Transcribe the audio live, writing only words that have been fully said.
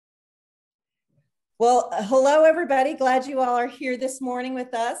Well, hello, everybody. Glad you all are here this morning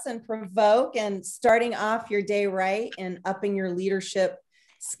with us and Provoke and starting off your day right and upping your leadership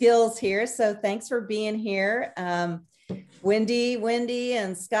skills here. So thanks for being here. Wendy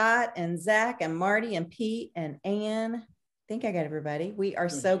and Scott and Zach and Marty and Pete and Ann. I think I got everybody. We are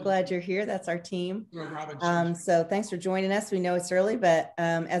so glad you're here. That's our team. So thanks for joining us. We know it's early, but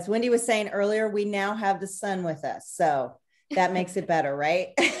as Wendy was saying earlier, we now have the sun with us. So that makes it better,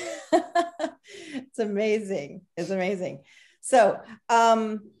 right? It's amazing. It's amazing. So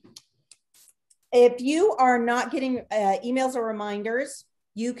if you are not getting emails or reminders,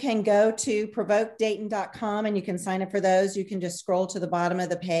 you can go to provokedayton.com and you can sign up for those. You can just scroll to the bottom of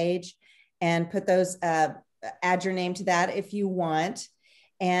the page and put those, add your name to that if you want.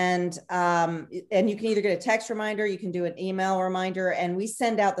 And you can either get a text reminder, you can do an email reminder, and we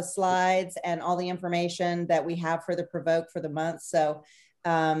send out the slides and all the information that we have for the Provoke for the month. So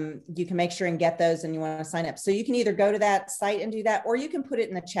you can make sure and get those and you want to sign up. So you can either go to that site and do that, or you can put it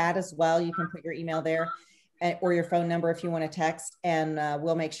in the chat as well. You can put your email there or your phone number if you want to text, and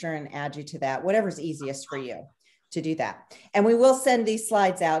we'll make sure and add you to that, whatever's easiest for you to do that. And we will send these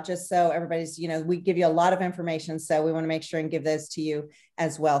slides out just so everybody's, we give you a lot of information. So we want to make sure and give those to you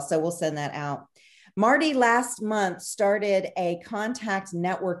as well. So we'll send that out. Marty last month started a contact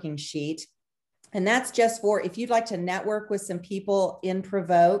networking sheet. And that's just for if you'd like to network with some people in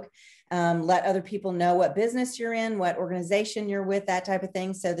Provoke, let other people know what business you're in, what organization you're with, that type of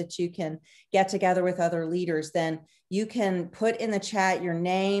thing, so that you can get together with other leaders. Then you can put in the chat your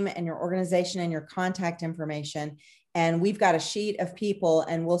name and your organization and your contact information. And we've got a sheet of people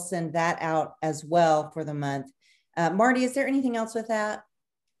and we'll send that out as well for the month. Marty, is there anything else with that?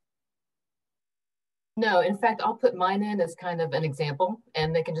 No, in fact, I'll put mine in as kind of an example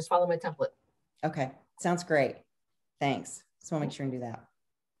and they can just follow my template. Okay, sounds great. Thanks. Just want to make sure and do that.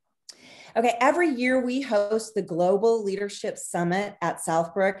 Okay, every year we host the Global Leadership Summit at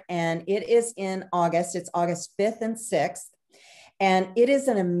Southbrook, and it is in August. It's August 5th and 6th, and it is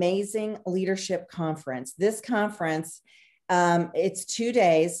an amazing leadership conference. This conference, it's 2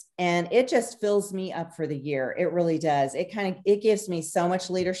 days, and it just fills me up for the year. It really does. It gives me so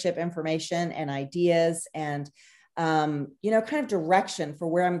much leadership information and ideas and kind of direction for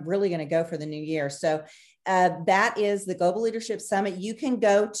where I'm really going to go for the new year. So that is the Global Leadership Summit. You can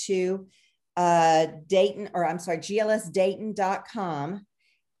go to glsdayton.com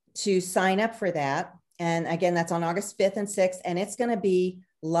to sign up for that. And again, that's on August 5th and 6th, and it's going to be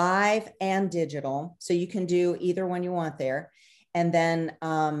live and digital. So you can do either one you want there. And then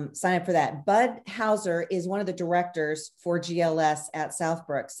sign up for that. Bud Hauser is one of the directors for GLS at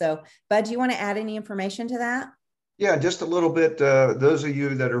Southbrook. So Bud, do you want to add any information to that? Yeah, just a little bit. Those of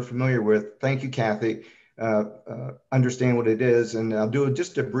you that are familiar with, thank you, Kathy, understand what it is. And I'll do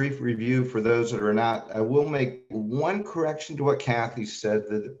just a brief review for those that are not. I will make one correction to what Kathy said.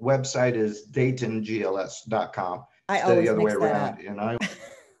 The website is DaytonGLS.com. I always the other way mix around. that And I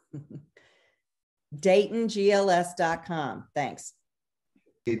DaytonGLS.com. Thanks.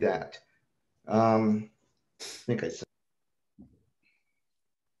 see that. I think I said.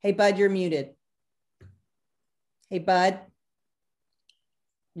 Hey, Bud, you're muted. Hey, Bud,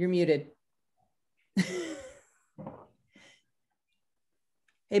 you're muted.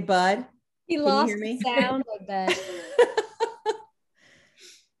 Hey, Bud. He lost the sound of that.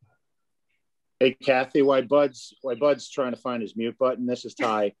 Hey, Kathy, while Bud's trying to find his mute button, this is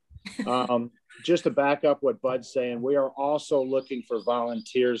Ty. Just to back up what Bud's saying, we are also looking for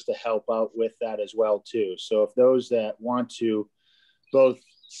volunteers to help out with that as well, too. So if those that want to both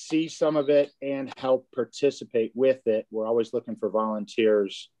see some of it and help participate with it, we're always looking for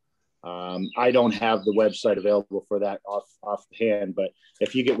volunteers. I don't have the website available for that off the hand, but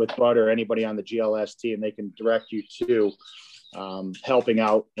if you get with Bud or anybody on the GLS team, they can direct you to helping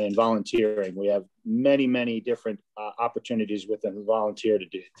out and volunteering. We have many different opportunities within the volunteer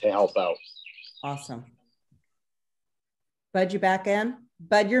to help out. Awesome. Bud, you back in?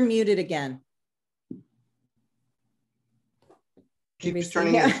 Bud, you're muted again. Keeps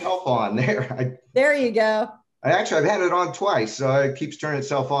turning itself on there. There you go. I've had it on twice, so it keeps turning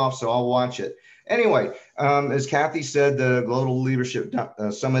itself off, so I'll watch it. Anyway, as Kathy said, the Global Leadership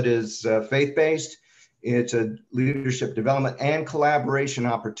Summit is faith-based. It's a leadership development and collaboration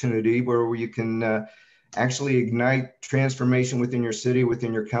opportunity where you can actually ignite transformation within your city,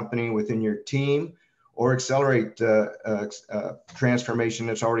 within your company, within your team, or accelerate transformation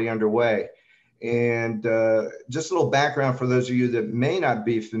that's already underway. And just a little background for those of you that may not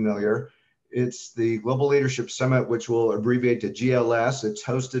be familiar. It's the Global Leadership Summit, which will abbreviate to GLS. It's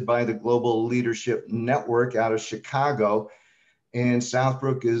hosted by the Global Leadership Network out of Chicago. And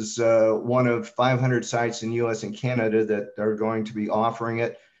Southbrook is one of 500 sites in the US and Canada that are going to be offering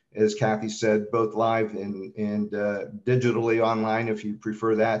it. As Kathy said, both live and digitally online. If you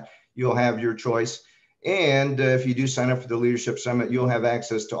prefer that, you'll have your choice. And if you do sign up for the Leadership Summit, you'll have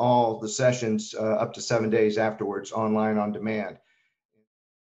access to all the sessions up to 7 days afterwards, online on demand.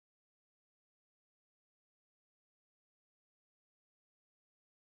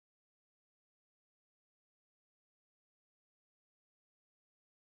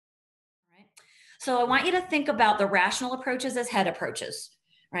 So I want you to think about the rational approaches as head approaches,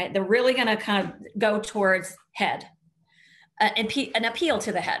 right? They're really going to kind of go towards head, an appeal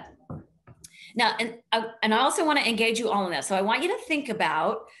to the head. Now, and I also want to engage you all in this. So I want you to think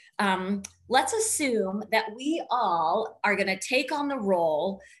about, let's assume that we all are going to take on the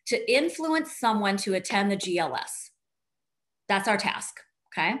role to influence someone to attend the GLS. That's our task,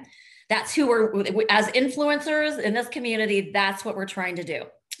 okay? That's who we're, as influencers in this community, that's what we're trying to do,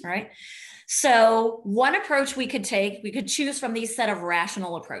 all right? So one approach we could take, we could choose from these set of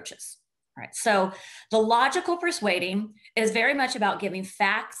rational approaches. All right. So the logical persuading is very much about giving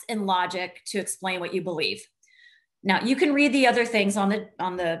facts and logic to explain what you believe. Now you can read the other things on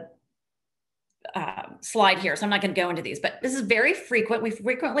the slide here. So I'm not going to go into these, but this is very frequent. We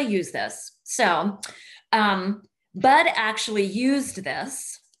frequently use this. So Bud actually used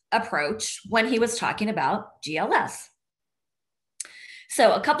this approach when he was talking about GLS.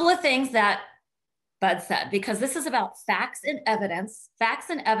 So a couple of things that Bud said, because this is about facts and evidence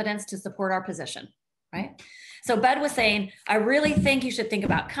to support our position, right? So Bud was saying, I really think you should think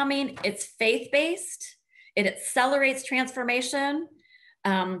about coming. It's faith-based. It accelerates transformation.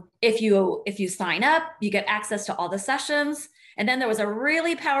 If you sign up, you get access to all the sessions. And then there was a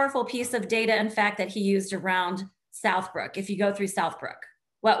really powerful piece of data, in fact, that he used around Southbrook. If you go through Southbrook,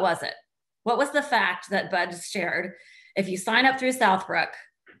 what was it? What was the fact that Bud shared? If you sign up through Southbrook,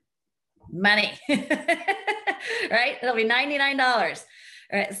 money, right? It'll be $99.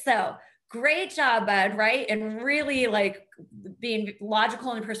 All right. So great job, Bud, right? And really like being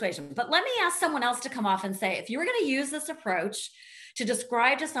logical and persuasion. But let me ask someone else to come off and say, if you were going to use this approach to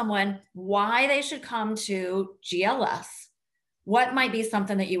describe to someone why they should come to GLS, what might be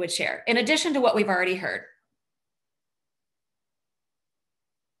something that you would share in addition to what we've already heard?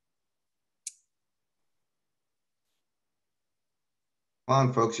 Come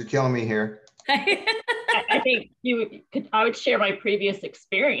on, folks, you're killing me here. I think I would share my previous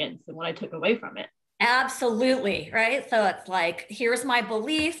experience and what I took away from it. Absolutely, right? So it's like, here's my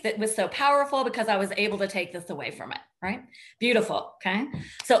belief that was so powerful because I was able to take this away from it, right? Beautiful, okay?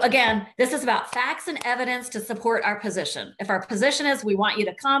 So again, this is about facts and evidence to support our position. If our position is we want you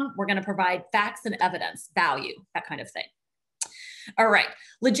to come, we're gonna provide facts and evidence, value, that kind of thing. All right,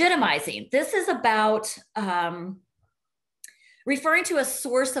 legitimizing. This is about referring to a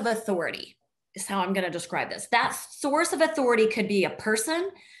source of authority is how I'm going to describe this. That source of authority could be a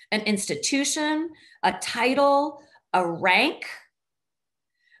person, an institution, a title, a rank.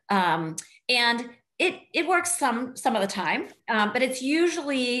 And it works some of the time, but it's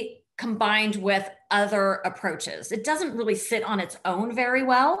usually combined with other approaches. It doesn't really sit on its own very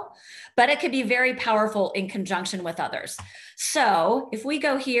well, but it could be very powerful in conjunction with others. So if we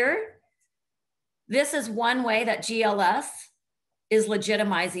go here, this is one way that GLS is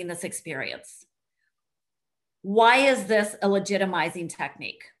legitimizing this experience. Why is this a legitimizing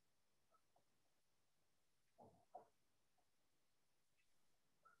technique?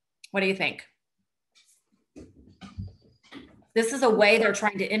 What do you think? This is a way they're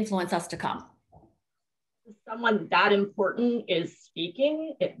trying to influence us to come. Someone that important is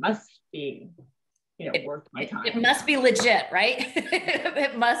speaking, it must be, worth my time. It must be legit, right?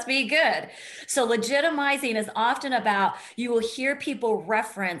 It must be good. So legitimizing is often about, you will hear people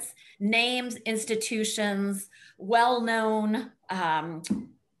reference names, institutions, well-known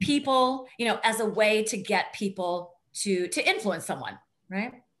people, as a way to get people to influence someone,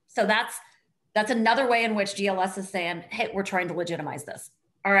 right? So that's another way in which GLS is saying, hey, we're trying to legitimize this.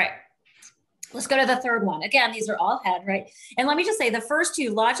 All right. Let's go to the third one. Again, these are all head, right? And let me just say the first two,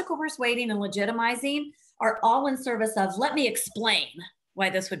 logical persuading and legitimizing, are all in service of, let me explain why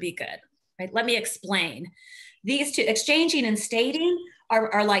this would be good, right? Let me explain. These two, exchanging and stating,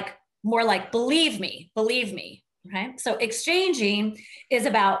 are like more like, believe me, right? So exchanging is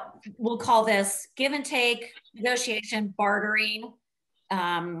about, we'll call this give and take, negotiation, bartering,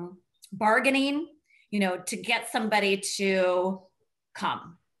 bargaining, to get somebody to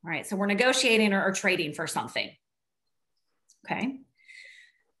come. All right, so we're negotiating or trading for something, okay?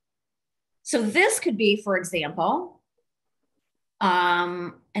 So this could be, for example,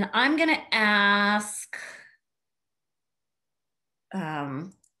 and I'm gonna ask,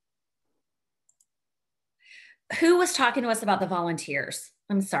 who was talking to us about the volunteers?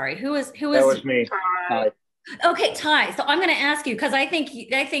 I'm sorry. Who was? That was me. Hi. Okay, Ty. So I'm going to ask you because I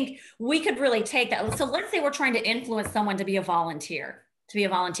think we could really take that. So let's say we're trying to influence someone to be a volunteer.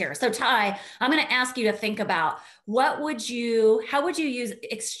 So Ty, I'm going to ask you to think about how would you use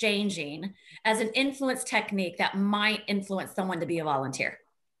exchanging as an influence technique that might influence someone to be a volunteer?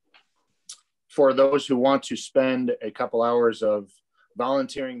 For those who want to spend a couple hours of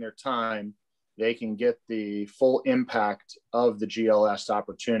volunteering their time, they can get the full impact of the GLS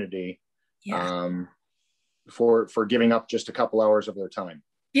opportunity. Yeah. For giving up just a couple hours of their time.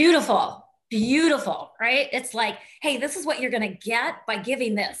 Beautiful, right? It's like, hey, this is what you're going to get by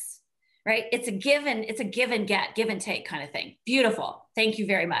giving this, right? It's a give and get, give and take kind of thing. Beautiful. Thank you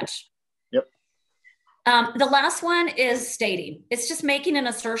very much. Yep. The last one is stating. It's just making an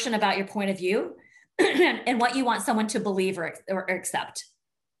assertion about your point of view and what you want someone to believe or accept,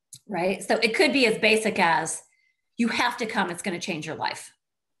 right? So it could be as basic as, you have to come, it's going to change your life.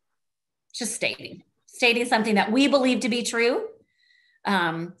 Just stating something that we believe to be true.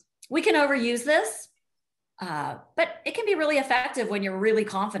 We can overuse this, but it can be really effective when you're really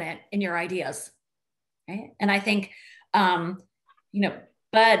confident in your ideas. Right? And I think,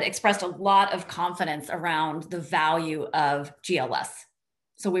 Bud expressed a lot of confidence around the value of GLS.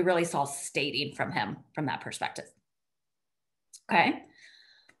 So we really saw stating from him from that perspective. Okay.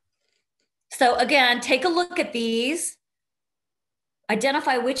 So again, take a look at these.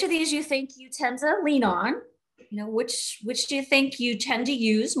 Identify which of these you think you tend to lean on. Which do you think you tend to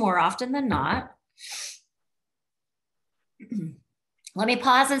use more often than not? Let me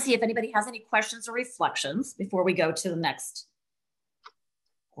pause and see if anybody has any questions or reflections before we go to the next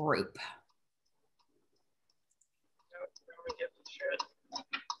group.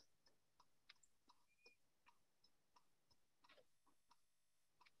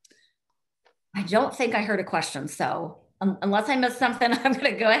 I don't think I heard a question, so unless I missed something, I'm going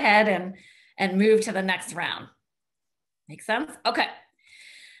to go ahead and move to the next round. Make sense? Okay.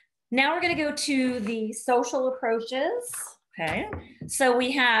 Now we're going to go to the social approaches. Okay. So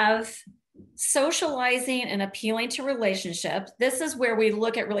we have socializing and appealing to relationships. This is where we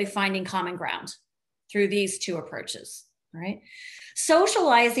look at really finding common ground through these two approaches. Right.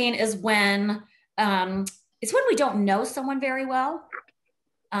 Socializing is when we don't know someone very well.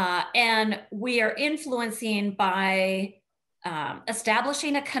 And we are influencing by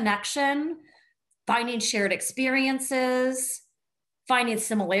establishing a connection, finding shared experiences, finding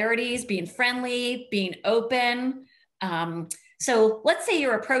similarities, being friendly, being open. So let's say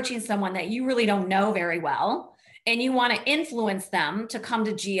you're approaching someone that you really don't know very well, and you want to influence them to come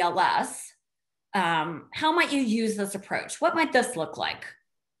to GLS. How might you use this approach? What might this look like?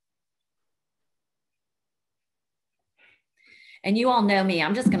 And you all know me,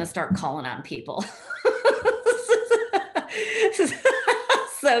 I'm just going to start calling on people.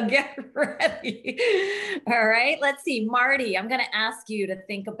 So get ready. All right, let's see. Marty, I'm going to ask you to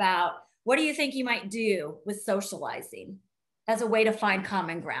think about, what do you think you might do with socializing as a way to find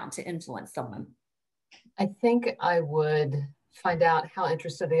common ground to influence someone? I think I would find out how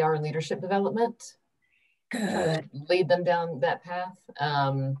interested they are in leadership development. Good. Lead them down that path.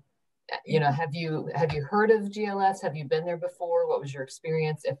 Have you heard of GLS? Have you been there before? What was your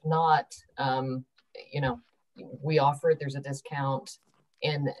experience? If not, we offer it, there's a discount.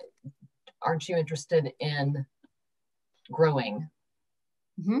 And aren't you interested in growing?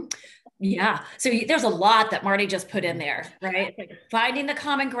 Mm-hmm. Yeah. So there's a lot that Marty just put in there, right? It's like finding the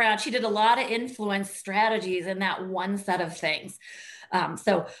common ground. She did a lot of influence strategies in that one set of things.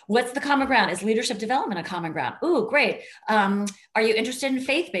 So what's the common ground? Is leadership development a common ground? Ooh, great. Are you interested in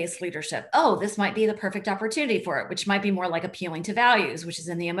faith-based leadership? Oh, this might be the perfect opportunity for it, which might be more like appealing to values, which is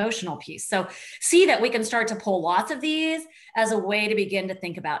in the emotional piece. So see that we can start to pull lots of these as a way to begin to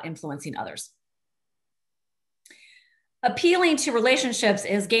think about influencing others. Appealing to relationships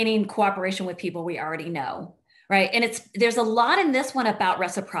is gaining cooperation with people we already know, right? And there's a lot in this one about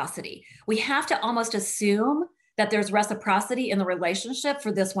reciprocity. We have to almost assume that there's reciprocity in the relationship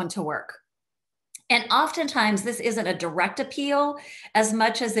for this one to work. And oftentimes this isn't a direct appeal as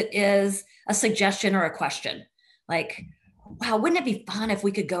much as it is a suggestion or a question. Like, wow, wouldn't it be fun if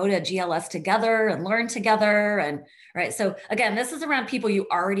we could go to GLS together and learn together? And right. So again, this is around people you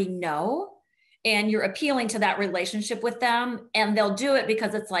already know, and you're appealing to that relationship with them, and they'll do it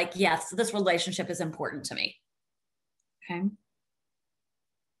because it's like, yes, this relationship is important to me. Okay.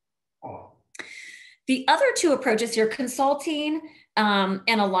 The other two approaches here, consulting and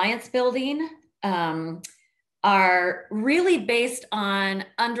alliance building, are really based on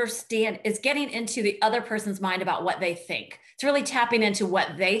getting into the other person's mind about what they think It's really tapping into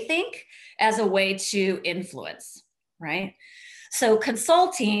what they think as a way to influence, right? So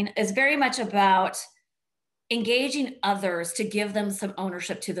consulting is very much about engaging others to give them some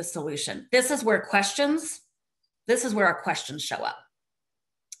ownership to the solution. This is where our questions show up.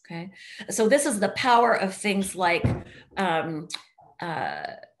 Okay. So this is the power of things like,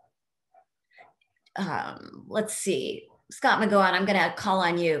 let's see, Scott McGowan, I'm going to call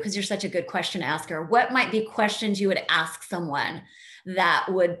on you because you're such a good question asker. What might be questions you would ask someone that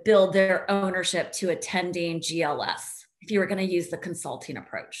would build their ownership to attending GLS if you were going to use the consulting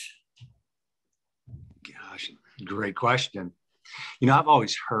approach? Gosh, great question. You know, I've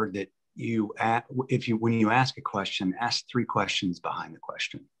always heard that when you ask a question, ask 3 questions behind the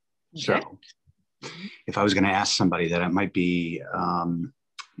question. Okay. So if I was going to ask somebody that, it might be,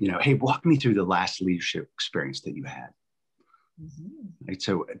 you know, hey, walk me through the last leadership experience that you had. Right?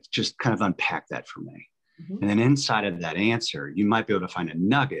 So just kind of unpack that for me. And then inside of that answer, you might be able to find a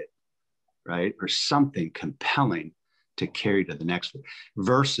nugget, right? Or something compelling to carry to the next one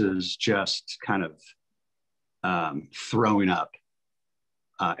versus just kind of throwing up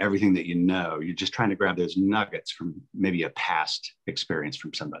everything that you know. You're just trying to grab those nuggets from maybe a past experience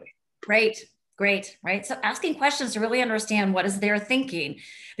from somebody. Great, right? So asking questions to really understand what is their thinking,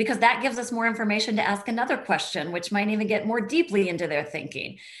 because that gives us more information to ask another question, which might even get more deeply into their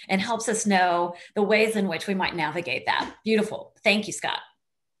thinking and helps us know the ways in which we might navigate that. Beautiful. Thank you, Scott.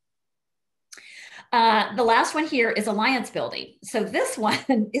 The last one here is alliance building. So this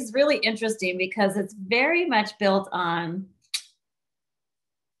one is really interesting because it's very much built on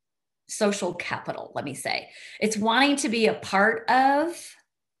social capital, let me say. It's wanting to be a part of.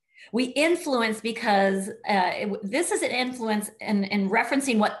 We influence because this is an influence in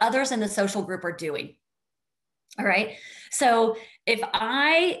referencing what others in the social group are doing. All right. So if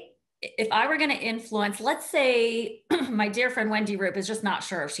I were going to influence, let's say my dear friend Wendy Roop is just not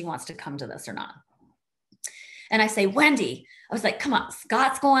sure if she wants to come to this or not. And I say, Wendy, I was like, come on,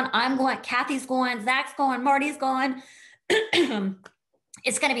 Scott's going, I'm going, Kathy's going, Zach's going, Marty's going.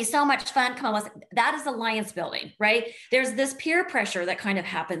 It's going to be so much fun. Come on, listen. That is alliance building, right? There's this peer pressure that kind of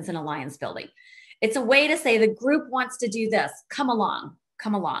happens in alliance building. It's a way to say the group wants to do this. Come along,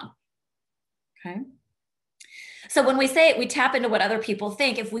 come along. Okay. So when we say it, we tap into what other people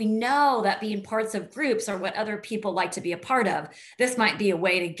think. If we know that being parts of groups are what other people like to be a part of, this might be a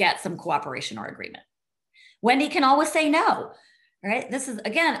way to get some cooperation or agreement. Wendy can always say no, right? This is,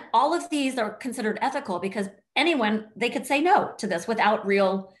 again, all of these are considered ethical because anyone, they could say no to this without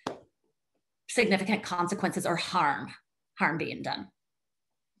real significant consequences or harm being done.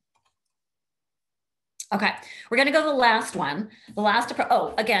 Okay, we're gonna go to the last one. The last,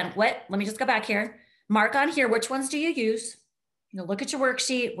 again, let me just go back here. Mark on here, which ones do you use? You know, look at your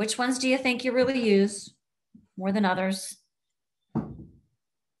worksheet. Which ones do you think you really use more than others?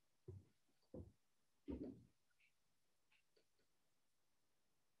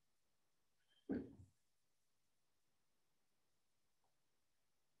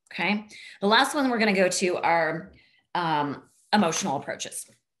 Okay, the last one we're going to go to are emotional approaches.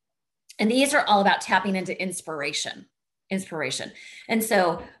 And these are all about tapping into inspiration. And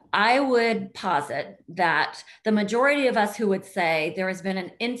so I would posit that the majority of us who would say there has been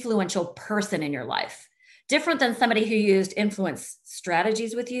an influential person in your life, different than somebody who used influence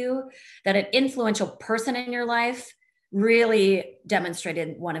strategies with you, that an influential person in your life really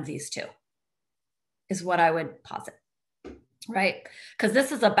demonstrated one of these two, is what I would posit. Right? Because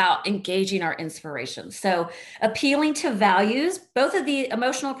this is about engaging our inspiration. So appealing to values, both of the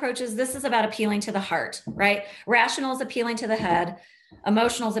emotional approaches, this is about appealing to the heart, right? Rational is appealing to the head,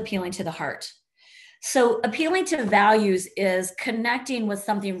 emotional is appealing to the heart. So appealing to values is connecting with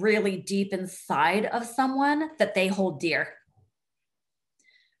something really deep inside of someone that they hold dear.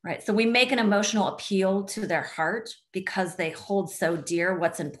 Right? So we make an emotional appeal to their heart because they hold so dear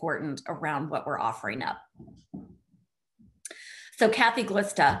what's important around what we're offering up. So Kathy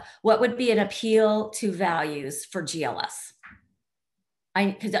Glista, what would be an appeal to values for GLS?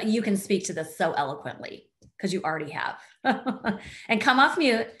 Because you can speak to this so eloquently because you already have. And come off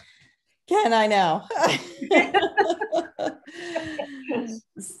mute. Can I know?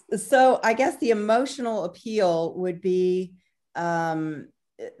 So I guess the emotional appeal would be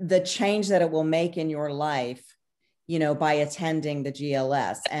the change that it will make in your life, you know, by attending the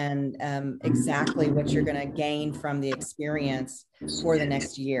GLS, and exactly what you're going to gain from the experience for the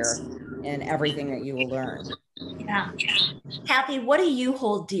next year and everything that you will learn. Yeah. Kathy, what do you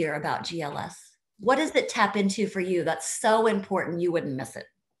hold dear about GLS? What does it tap into for you that's so important you wouldn't miss it?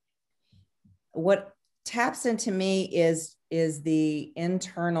 What taps into me is the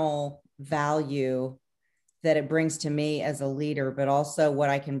internal value that it brings to me as a leader, but also what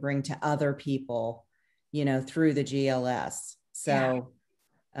I can bring to other people, you know, through the GLS. So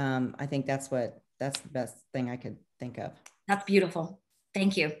I think that's the best thing I could think of. That's beautiful.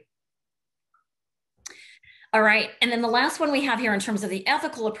 Thank you. All right. And then the last one we have here in terms of the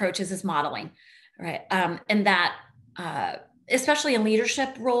ethical approaches is modeling, right? And that, especially in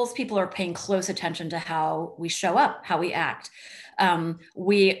leadership roles, people are paying close attention to how we show up, how we act.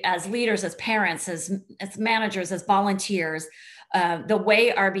 We as leaders, as parents, as managers, as volunteers, the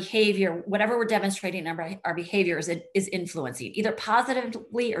way our behavior, whatever we're demonstrating our behaviors, it is influencing either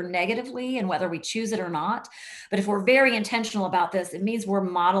positively or negatively, and whether we choose it or not. But if we're very intentional about this, it means we're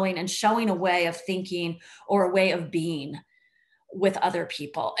modeling and showing a way of thinking or a way of being with other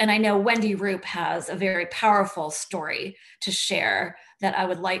people. And I know Wendy Roop has a very powerful story to share that I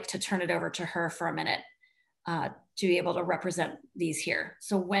would like to turn it over to her for a minute to be able to represent these here.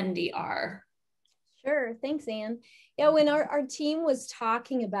 So Wendy R. Sure, thanks, Anne. Yeah, when our team was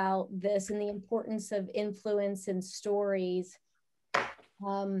talking about this and the importance of influence and stories,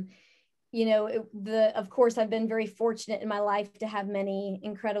 you know, of course, I've been very fortunate in my life to have many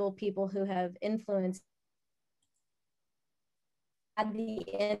incredible people who have influenced. At the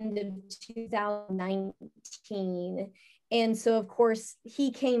end of 2019. And so, of course,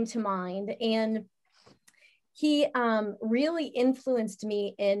 he came to mind, and he really influenced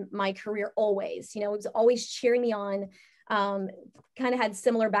me in my career always. You know, he was always cheering me on, kind of had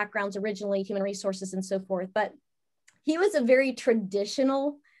similar backgrounds originally, human resources and so forth, but he was a very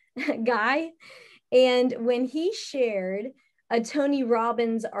traditional guy. And when he shared a Tony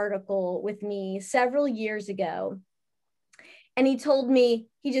Robbins article with me several years ago, and he told me,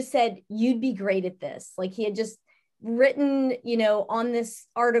 he just said, you'd be great at this. Like he had just written, you know, on this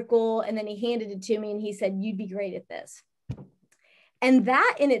article, and then he handed it to me and he said, you'd be great at this. And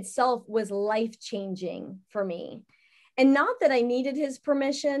that in itself was life-changing for me. And not that I needed his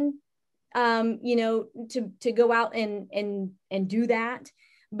permission, you know, to go out and do that,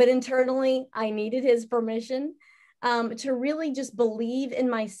 but internally I needed his permission to really just believe in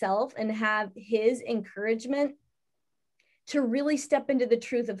myself and have his encouragement to really step into the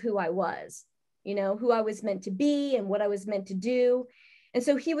truth of who I was, you know, who I was meant to be and what I was meant to do. And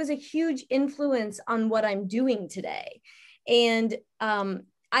so he was a huge influence on what I'm doing today. And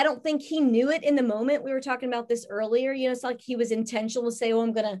I don't think he knew it in the moment. We were talking about this earlier. You know, it's like he was intentional to say, oh,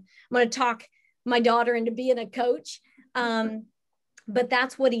 I'm gonna talk my daughter into being a coach. But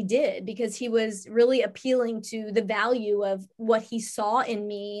that's what he did, because he was really appealing to the value of what he saw in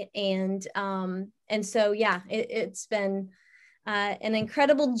me. And so, yeah, it's been an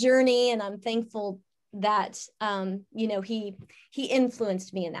incredible journey, and I'm thankful that, you know, he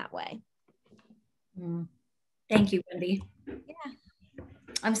influenced me in that way. Thank you, Wendy. Yeah.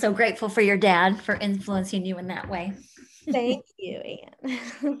 I'm so grateful for your dad for influencing you in that way. Thank you,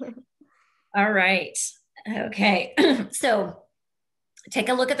 Anne. All right. Okay. So take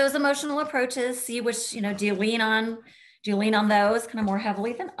a look at those emotional approaches, see which, you know, do you lean on those kind of more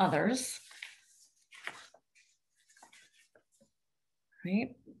heavily than others?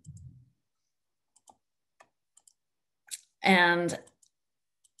 Right. And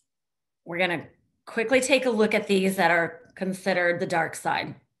we're going to quickly take a look at these that are considered the dark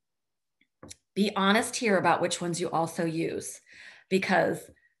side. Be honest here about which ones you also use, because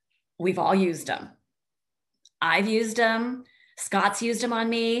we've all used them. I've used them. Scott's used them on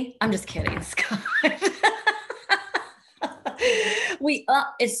me. I'm just kidding, Scott. We,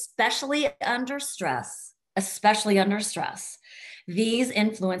 especially under stress, these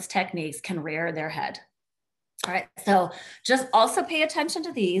influence techniques can rear their head. All right, so just also pay attention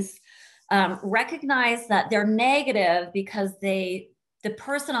to these. Recognize that they're negative because the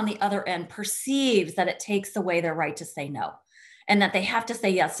person on the other end perceives that it takes away their right to say no, and that they have to say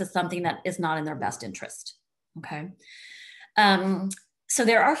yes to something that is not in their best interest. Okay. So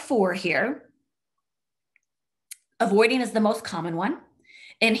there are 4 here. Avoiding is the most common one.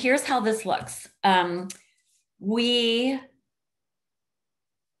 And here's how this looks.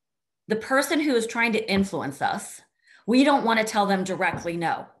 The person who is trying to influence us, we don't want to tell them directly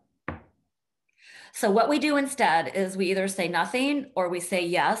no. So what we do instead is we either say nothing or we say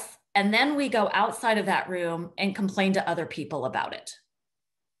yes, and then we go outside of that room and complain to other people about it.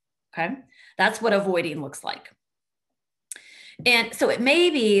 Okay, that's what avoiding looks like. And so it may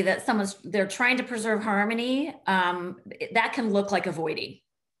be that they're trying to preserve harmony. That can look like avoiding.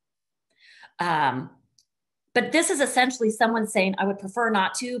 But this is essentially someone saying, I would prefer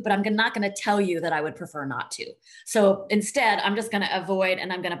not to, but I'm not going to tell you that I would prefer not to. So instead, I'm just going to avoid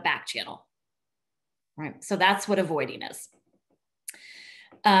and I'm going to back channel. Right. So that's what avoiding is.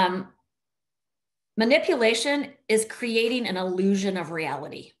 Manipulation is creating an illusion of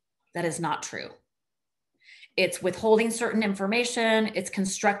reality that is not true. It's withholding certain information. It's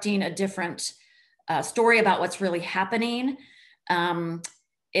constructing a different story about what's really happening.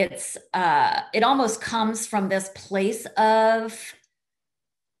 It almost comes from this place of,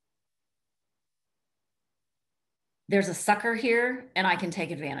 there's a sucker here and I can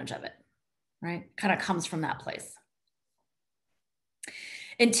take advantage of it, right? Kind of comes from that place.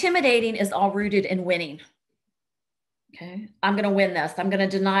 Intimidating is all rooted in winning. Okay, I'm going to win this. I'm going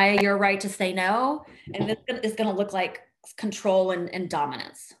to deny your right to say no. And this is going to look like control and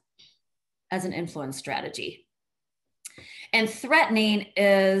dominance as an influence strategy. And threatening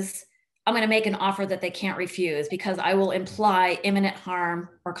is, I'm going to make an offer that they can't refuse because I will imply imminent harm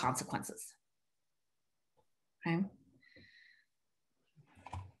or consequences. Okay.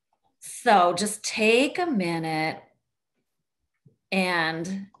 So just take a minute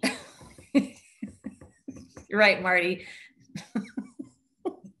and you're right, Marty.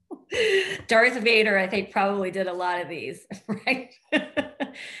 Darth Vader, I think, probably did a lot of these, right?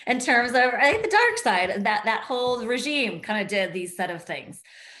 In terms of, I think, the dark side, that whole regime kind of did these set of things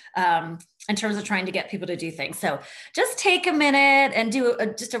in terms of trying to get people to do things. So just take a minute and do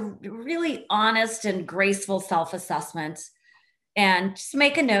just a really honest and graceful self-assessment, and just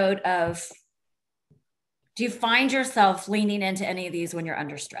make a note of, do you find yourself leaning into any of these when you're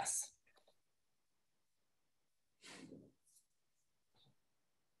under stress?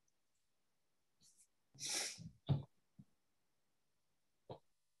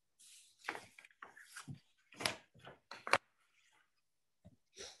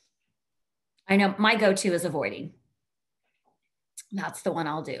 I know my go-to is avoiding. That's the one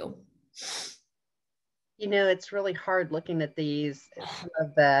I'll do. You know, it's really hard looking at these. Some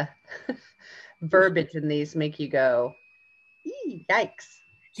of the verbiage in these make you go, yikes.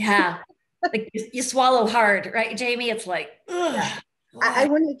 Yeah. Like you swallow hard, right, Jamie? It's like, ugh. Yeah. I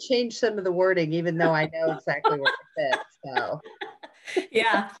want to change some of the wording, even though I know exactly where it fits. So.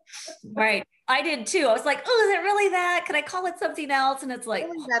 Yeah, right. I did too. I was like, oh, is it really that? Can I call it something else? And it's like, I'd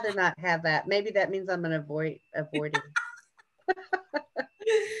really rather not have that. Maybe that means I'm going to avoiding.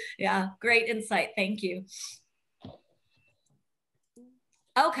 Yeah, great insight. Thank you.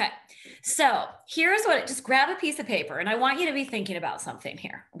 Okay, so here's what, just grab a piece of paper and I want you to be thinking about something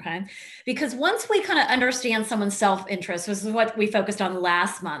here, okay? Because once we kind of understand someone's self-interest, this is what we focused on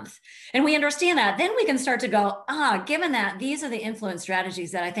last month, and we understand that, then we can start to go, given that, these are the influence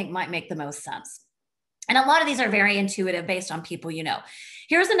strategies that I think might make the most sense. And a lot of these are very intuitive based on people you know.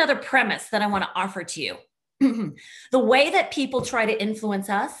 Here's another premise that I want to offer to you. The way that people try to influence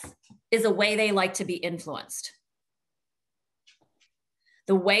us is a way they like to be influenced.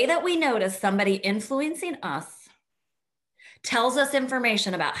 The way that we notice somebody influencing us tells us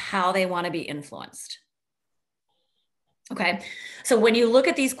information about how they want to be influenced. Okay, so when you look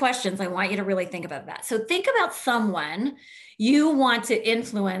at these questions, I want you to really think about that. So think about someone you want to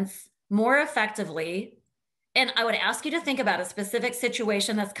influence more effectively. And I would ask you to think about a specific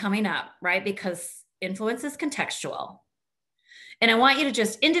situation that's coming up, right? Because influence is contextual. And I want you to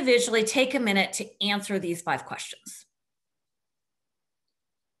just individually take a minute to answer these 5 questions.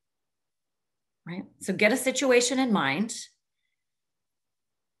 Right? So get a situation in mind.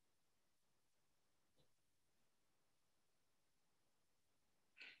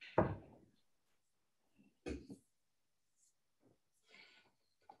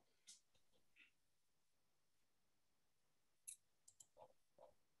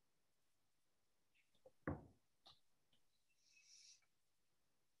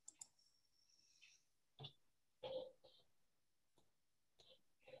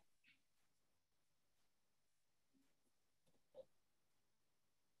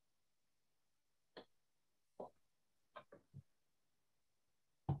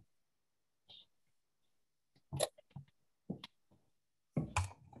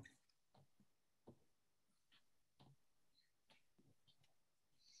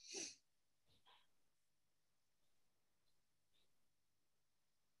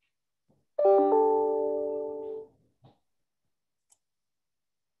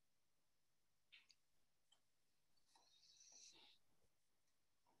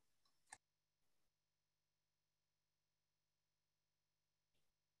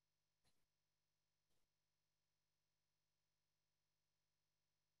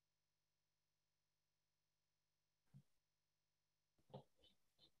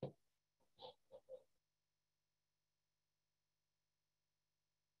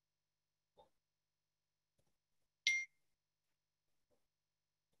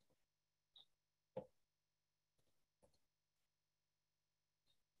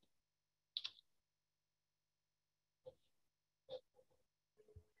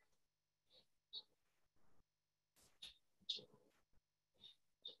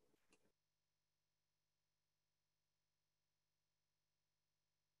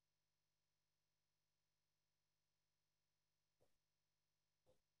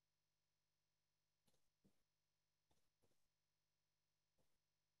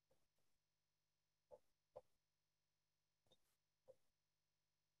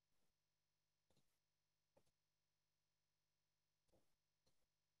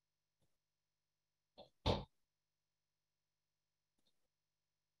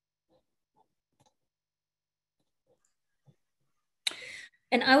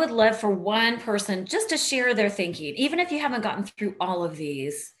 And I would love for one person just to share their thinking, even if you haven't gotten through all of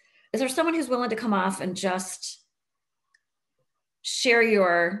these. Is there someone who's willing to come off and just share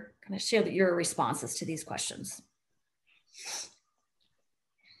your responses to these questions?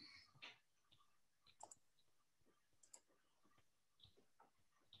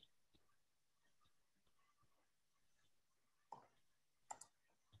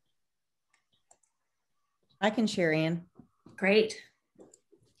 I can share, Ann. Great.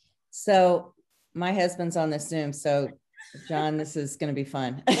 So my husband's on this Zoom. So John, this is going to be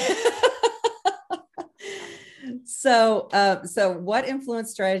fun. So what influence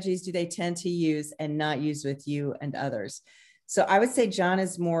strategies do they tend to use and not use with you and others? So I would say John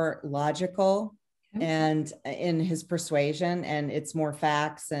is more logical and in his persuasion, and it's more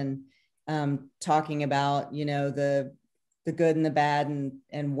facts and talking about, you know, the good and the bad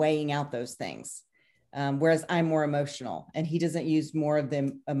and weighing out those things. Whereas I'm more emotional, and he doesn't use more of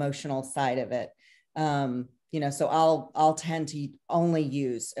the emotional side of it. You know, so I'll tend to only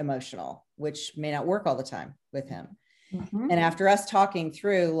use emotional, which may not work all the time with him. Mm-hmm. And after us talking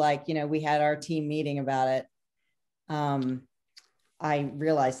through, like, you know, we had our team meeting about it. I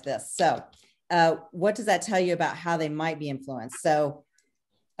realized this. So what does that tell you about how they might be influenced? So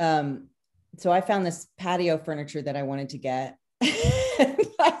I found this patio furniture that I wanted to get.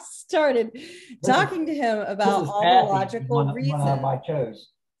 I started talking to him about all the logical reasons I chose.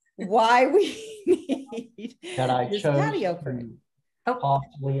 Why we need that I this chose patio to furniture.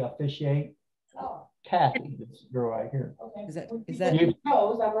 possibly officiate. Kathy, this girl right here. Okay. Is that you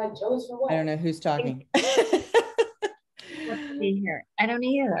chose? I'm like, chose for what? I don't know who's talking. Let's see here. I don't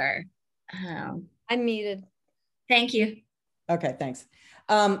either. I'm muted. Thank you. Okay, thanks.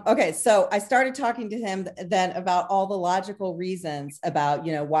 Okay, so I started talking to him then about all the logical reasons about,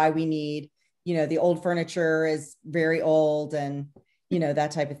 you know, why we need, you know, the old furniture is very old and, you know,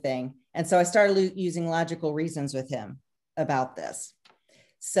 that type of thing. And so I started using logical reasons with him about this.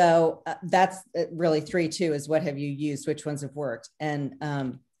 So that's really 3, 2 is what have you used? Which ones have worked? And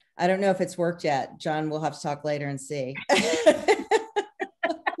I don't know if it's worked yet. John, we'll have to talk later and see.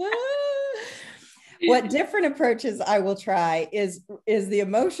 What different approaches I will try is the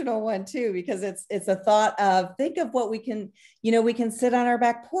emotional one too, because it's a thought of, think of what we can, you know, we can sit on our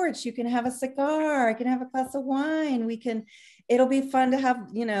back porch. You can have a cigar. I can have a glass of wine. It'll be fun to have,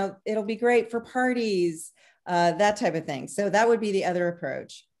 you know, it'll be great for parties, that type of thing. So that would be the other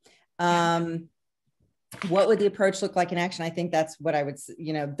approach. What would the approach look like in action? I think that's what I would,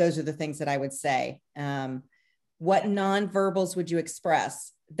 you know, those are the things that I would say. What nonverbals would you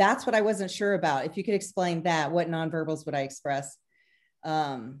express? That's what I wasn't sure about. If you could explain that, what nonverbals would I express?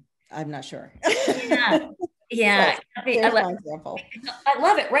 I'm not sure. Yeah. So, I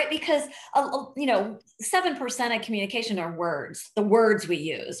love it, right? Because, you know, 7% of communication are words, the words we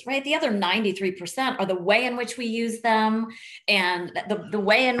use, right? The other 93% are the way in which we use them and the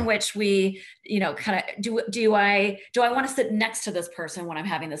way in which we, you know, kind of do I want to sit next to this person when I'm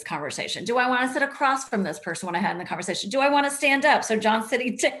having this conversation? Do I want to sit across from this person when I'm having the conversation? Do I want to stand up so John's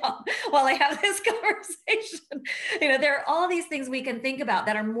sitting down while I have this conversation? You know, there are all these things we can think about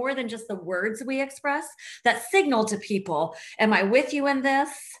that are more than just the words we express that signal to people, am I with you in this?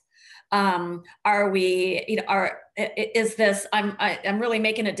 Are we, you know, is this, I'm really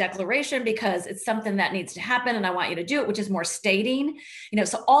making a declaration because it's something that needs to happen and I want you to do it, which is more stating, you know,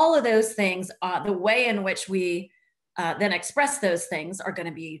 so all of those things, the way in which we then express those things are going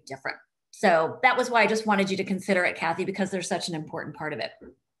to be different. So that was why I just wanted you to consider it, Kathy, because they're such an important part of it.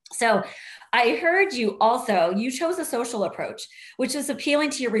 So I heard you also, you chose a social approach, which is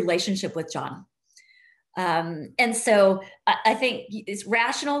appealing to your relationship with John. And so I think it's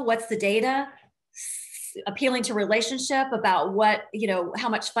rational. What's the data? Appealing to relationship about what, you know, how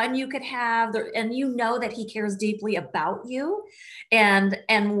much fun you could have, and you know that he cares deeply about you and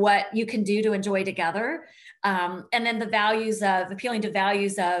what you can do to enjoy together. And then the values of appealing to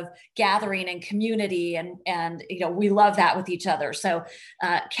values of gathering and community and you know, we love that with each other. So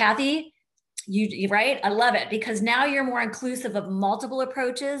Kathy, you right? I love it because now you're more inclusive of multiple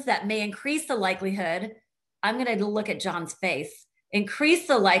approaches that may increase the likelihood. I'm going to look at John's face. Increase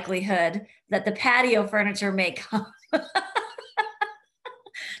the likelihood that the patio furniture may come.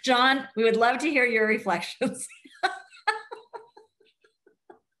 John, we would love to hear your reflections.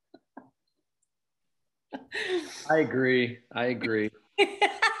 I agree.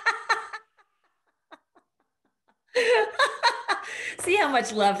 See how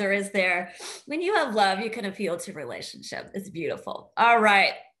much love there is there. When you have love, you can appeal to relationship. It's beautiful. All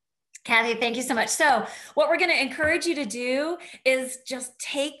right. Kathy, thank you so much. So what we're going to encourage you to do is just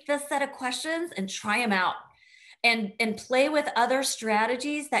take this set of questions and try them out and play with other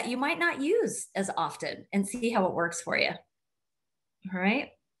strategies that you might not use as often and see how it works for you. All right.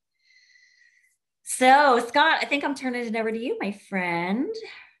 So Scott, I think I'm turning it over to you, my friend.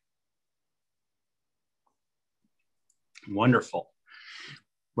 Wonderful.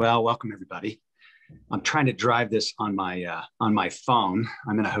 Well, welcome everybody. I'm trying to drive this on my phone.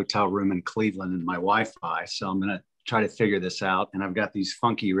 I'm in a hotel room in Cleveland and my Wi-Fi, so I'm going to try to figure this out. And I've got these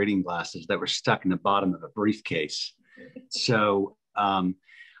funky reading glasses that were stuck in the bottom of a briefcase. So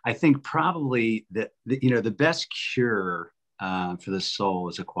I think probably that the best cure for the soul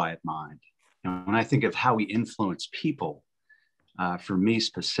is a quiet mind. And when I think of how we influence people, for me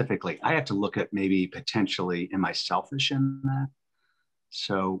specifically, I have to look at maybe potentially, am I selfish in that?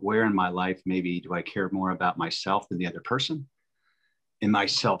 So where in my life maybe do I care more about myself than the other person? Am I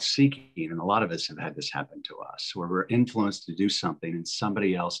self-seeking? And a lot of us have had this happen to us, where we're influenced to do something and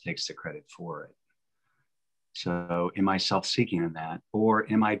somebody else takes the credit for it. So am I self-seeking in that?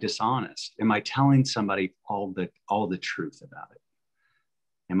 Or am I dishonest? Am I telling somebody all the truth about it?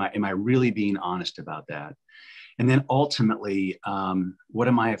 Am I really being honest about that? And then ultimately, what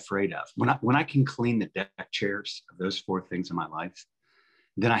am I afraid of? When I can clean the deck chairs of those 4 things in my life,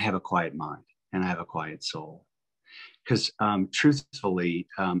 then I have a quiet mind and I have a quiet soul. Because truthfully,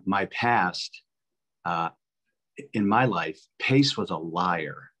 my past in my life, Pace was a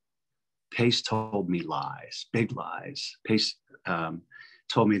liar. Pace told me lies, big lies. Pace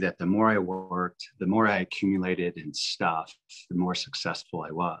told me that the more I worked, the more I accumulated in stuff, the more successful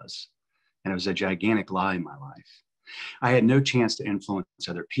I was. And it was a gigantic lie in my life. I had no chance to influence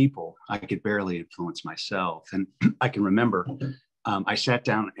other people. I could barely influence myself. And I can remember I sat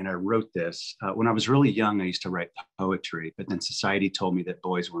down and I wrote this. When I was really young, I used to write poetry, but then society told me that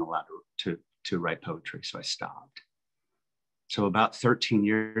boys weren't allowed to write poetry, so I stopped. So about 13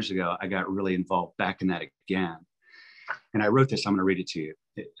 years ago, I got really involved back in that again. And I wrote this, I'm gonna read it to you.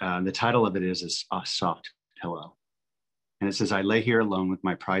 The title of it is A Soft Pillow. And it says, I lay here alone with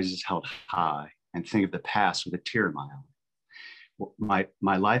my prizes held high and think of the past with a tear in my eye.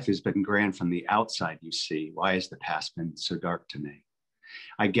 My life has been grand from the outside, you see. Why has the past been so dark to me?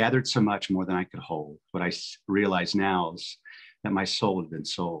 I gathered so much more than I could hold. What I realize now is that my soul had been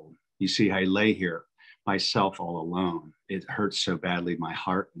sold. You see, I lay here myself all alone. It hurts so badly, my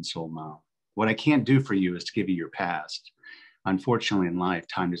heart and soul moan. What I can't do for you is to give you your past. Unfortunately, in life,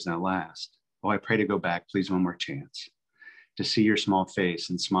 time does not last. Oh, I pray to go back, please, one more chance, to see your small face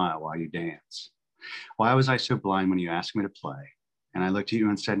and smile while you dance. Why was I so blind when you asked me to play? And I looked at you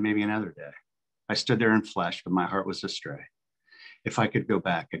and said, maybe another day. I stood there in flesh, but my heart was astray. If I could go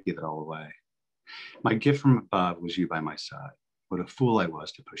back, I'd give it all away. My gift from above was you by my side. What a fool I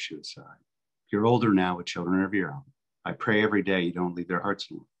was to push you aside. You're older now with children of your own. I pray every day you don't leave their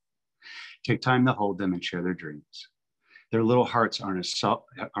hearts alone. Take time to hold them and share their dreams. Their little hearts aren't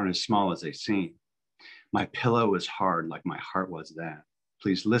as small as they seem. My pillow is hard like my heart was then.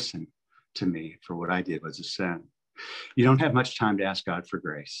 Please listen to me, for what I did was a sin. You don't have much time to ask God for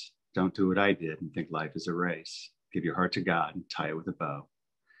grace. Don't do what I did and think life is a race. Give your heart to God and tie it with a bow.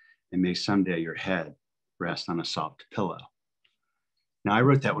 And may someday your head rest on a soft pillow. Now, I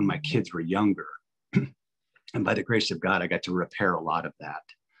wrote that when my kids were younger. And by the grace of God, I got to repair a lot of that.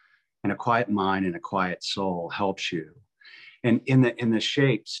 And a quiet mind and a quiet soul helps you. And in the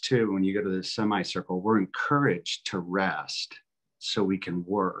shapes too, when you go to the semicircle, we're encouraged to rest so we can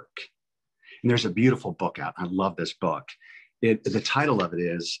work. And there's a beautiful book out. I love this book. The title of it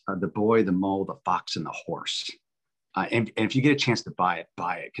is The Boy, the Mole, the Fox, and the Horse. And if you get a chance to buy it,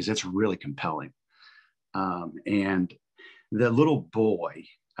 because it's really compelling. And the little boy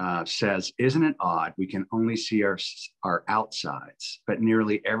says, isn't it odd? We can only see our outsides, but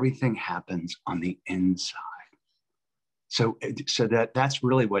nearly everything happens on the inside. So that's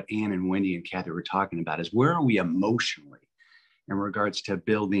really what Ann and Wendy and Kathy were talking about, is where are we emotionally in regards to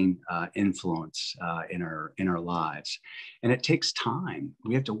building influence in our lives. And it takes time.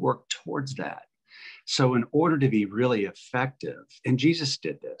 We have to work towards that. So in order to be really effective, and Jesus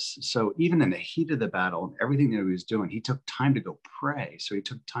did this, so even in the heat of the battle and everything that he was doing, he took time to go pray. So he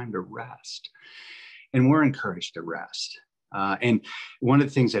took time to rest. And we're encouraged to rest. And one of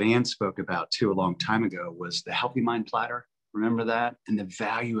the things that Ann spoke about too a long time ago was the healthy mind platter. Remember that? And the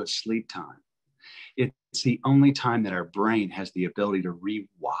value of sleep time. It's the only time that our brain has the ability to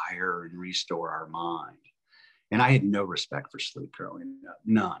rewire and restore our mind. And I had no respect for sleep growing up,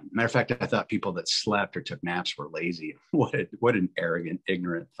 none. Matter of fact, I thought people that slept or took naps were lazy. What an arrogant,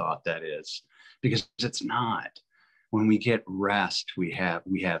 ignorant thought that is, because it's not. When we get rest, we have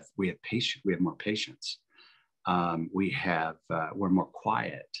patience. We have more patience. We're more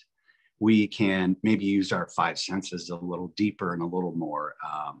quiet. we can maybe use our five senses a little deeper and a little more,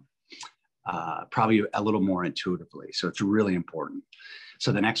 probably a little more intuitively. So it's really important.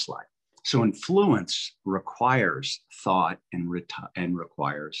 So the next slide. So influence requires thought and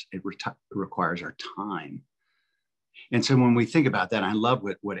requires our time. And so when we think about that, I love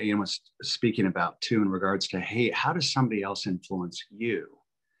what Anne was speaking about too, in regards to, hey, how does somebody else influence you?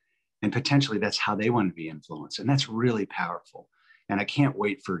 And potentially that's how they want to be influenced. And that's really powerful. And I can't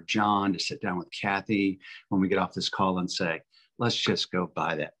wait for John to sit down with Kathy when we get off this call and say, let's just go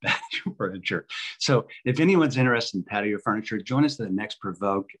buy that patio furniture. So if anyone's interested in patio furniture, join us at the next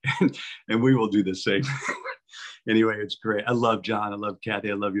Provoke and we will do the same. Anyway, it's great. I love John. I love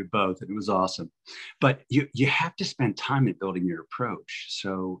Kathy. I love you both. It was awesome. But you have to spend time in building your approach.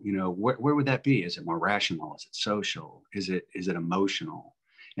 So, you know, where would that be? Is it more rational? Is it social? Is it emotional?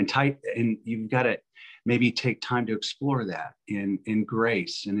 And you've got to maybe take time to explore that in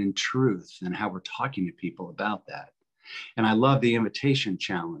grace and in truth and how we're talking to people about that. And I love the invitation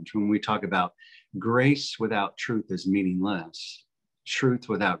challenge when we talk about grace without truth is meaningless. Truth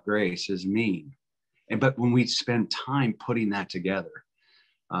without grace is mean. But when we spend time putting that together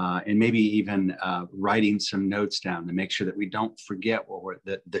and maybe even writing some notes down to make sure that we don't forget what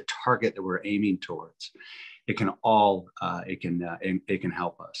the target that we're aiming towards, it can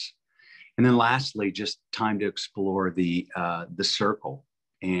help us. And then lastly, just time to explore the circle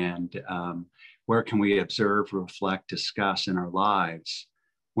and where can we observe, reflect, discuss in our lives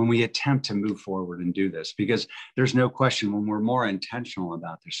when we attempt to move forward and do this? Because there's no question when we're more intentional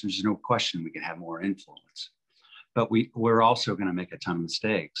about this, there's no question we can have more influence. But we're also going to make a ton of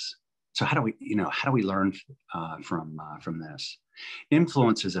mistakes. So how do we learn from this?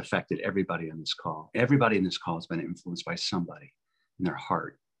 Influence has affected everybody on this call. Everybody in this call has been influenced by somebody in their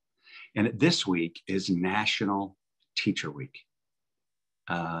heart. And this week is National Teacher Week.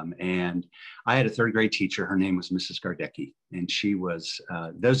 And I had a third grade teacher. Her name was Mrs. Gardecki. And she was,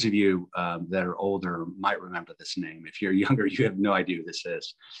 those of you that are older might remember this name. If you're younger, you have no idea who this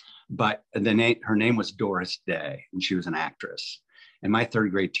is. But her name was Doris Day, and she was an actress. And my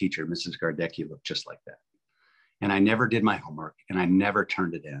third grade teacher, Mrs. Gardecki, looked just like that. And I never did my homework, and I never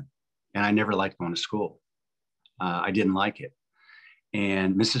turned it in. And I never liked going to school. I didn't like it.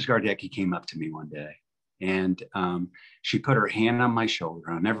 And Mrs. Gardecki came up to me one day, and she put her hand on my shoulder.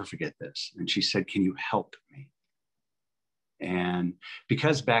 I'll never forget this. And she said, "Can you help me?" And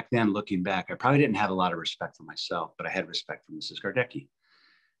because back then, looking back, I probably didn't have a lot of respect for myself, but I had respect for Mrs. Gardecki.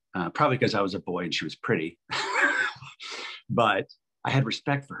 Probably because I was a boy and she was pretty. But I had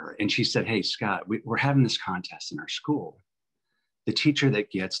respect for her. And she said, "Hey, Scott, we're having this contest in our school. The teacher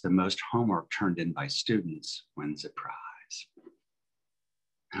that gets the most homework turned in by students wins a prize."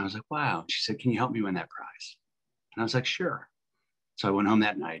 And I was like, wow. She said, "Can you help me win that prize?" And I was like, sure. So I went home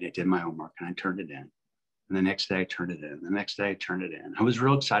that night, I did my homework, and I turned it in. And the next day I turned it in. The next day I turned it in. I was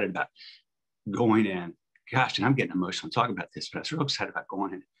real excited about going in. Gosh, and I'm getting emotional talking about this, but I was real excited about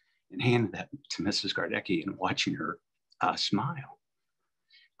going in and handing that to Mrs. Gardecki and watching her smile.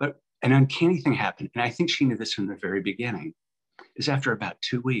 But an uncanny thing happened, and I think she knew this from the very beginning, is after about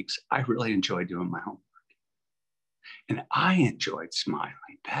 2 weeks, I really enjoyed doing my homework. And I enjoyed smiling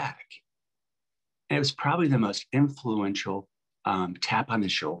back. And it was probably the most influential tap on the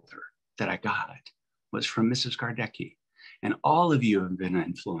shoulder that I got was from Mrs. Gardecki. And all of you have been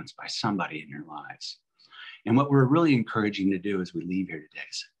influenced by somebody in your lives. And what we're really encouraging to do as we leave here today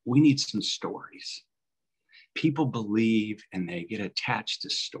is we need some stories. People believe and they get attached to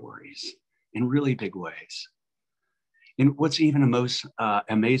stories in really big ways. And what's even most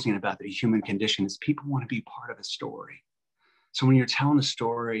amazing about the human condition is people want to be part of a story. So when you're telling a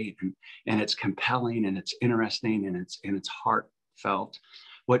story and it's compelling and it's interesting and it's heartfelt,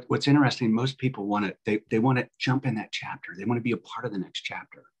 what's interesting, most people want to, they want to jump in that chapter. They want to be a part of the next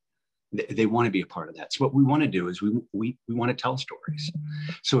chapter. They want to be a part of that. So what we want to do is we want to tell stories.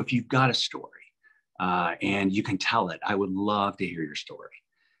 So if you've got a story and you can tell it, I would love to hear your story.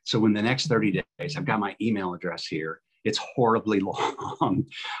 So in the next 30 days, I've got my email address here. It's horribly long.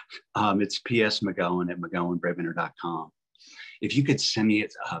 It's psmcgowan@mcgowanbravener.com. If you could send me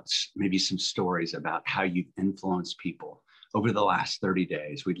maybe some stories about how you've influenced people over the last 30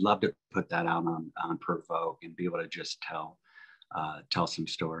 days, we'd love to put that out on Provoke and be able to just tell some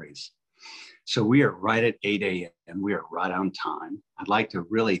stories. So we are right at 8 a.m. We are right on time. I'd like to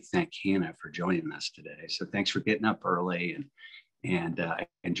really thank Hannah for joining us today. So thanks for getting up early and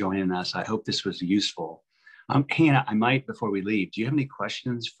joining us. I hope this was useful. Hannah, I might, before we leave, do you have any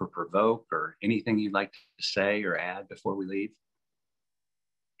questions for Provoke or anything you'd like to say or add before we leave?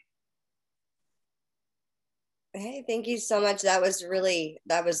 Hey, thank you so much. That was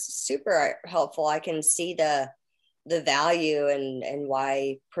super helpful. I can see the value and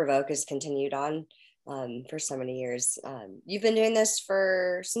why Provoke has continued on for so many years. You've been doing this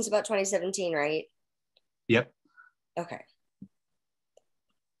since about 2017, right? Yep. Okay.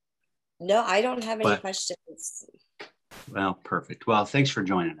 No, I don't have any questions. Well, perfect. Well, thanks for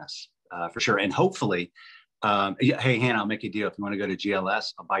joining us for sure. And hopefully, hey, Hannah, I'll make a deal. If you want to go to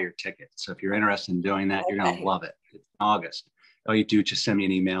GLS, I'll buy your ticket. So if you're interested in doing that, you're going to love it. It's August. All you do, just send me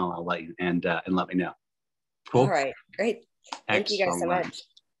an email and I'll let you and let me know. Cool. All right. Great. Thank you guys so much.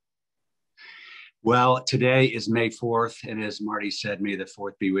 Well, today is May 4th. And as Marty said, may the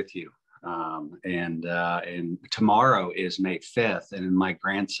 4th be with you. And tomorrow is May 5th and my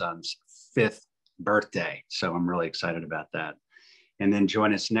grandson's 5th birthday. So I'm really excited about that. And then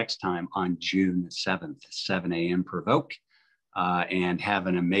join us next time on June 7th, 7 a.m. Provoke. And have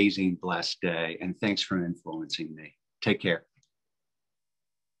an amazing, blessed day. And thanks for influencing me. Take care.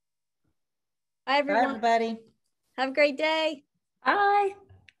 Bye, everyone. Bye, everybody. Have a great day. Bye.